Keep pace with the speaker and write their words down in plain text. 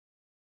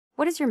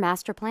What is your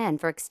master plan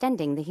for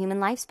extending the human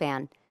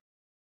lifespan?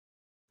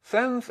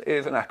 SENS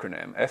is an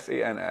acronym,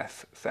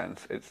 S-E-N-S,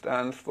 SENS. It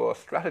stands for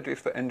Strategies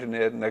for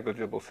Engineered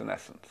Negligible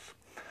Senescence.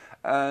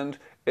 And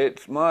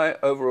it's my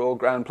overall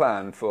grand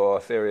plan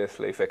for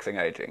seriously fixing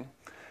aging.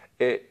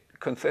 It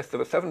consists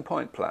of a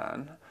 7-point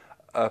plan,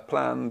 a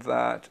plan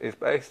that is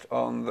based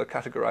on the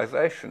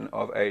categorization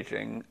of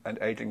aging and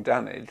aging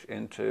damage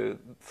into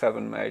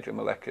 7 major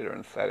molecular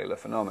and cellular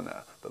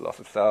phenomena: the loss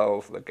of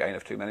cells, the gain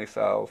of too many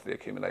cells, the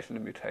accumulation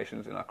of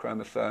mutations in our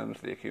chromosomes,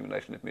 the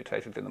accumulation of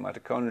mutations in the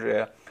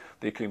mitochondria,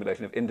 the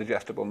accumulation of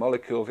indigestible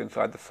molecules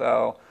inside the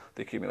cell,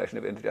 the accumulation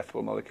of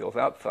indigestible molecules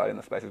outside in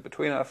the spaces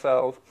between our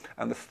cells,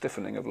 and the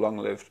stiffening of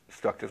long-lived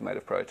structures made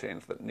of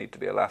proteins that need to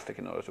be elastic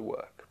in order to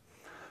work.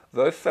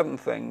 Those 7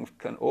 things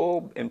can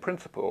all, in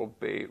principle,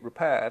 be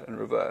repaired and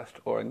reversed,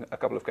 or in a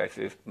couple of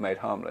cases, made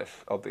harmless,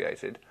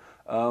 obviated,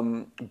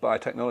 by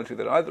technology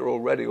that either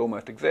already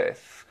almost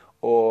exists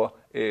or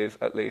is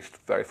at least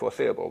very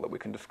foreseeable, that we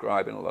can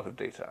describe in a lot of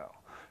detail.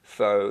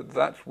 So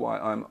that's why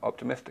I'm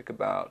optimistic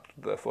about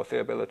the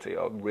foreseeability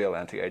of real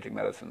anti-aging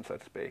medicine, so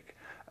to speak,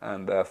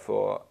 and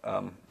therefore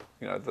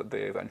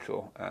the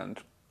eventual and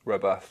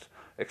robust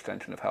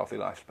extension of healthy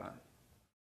lifespan.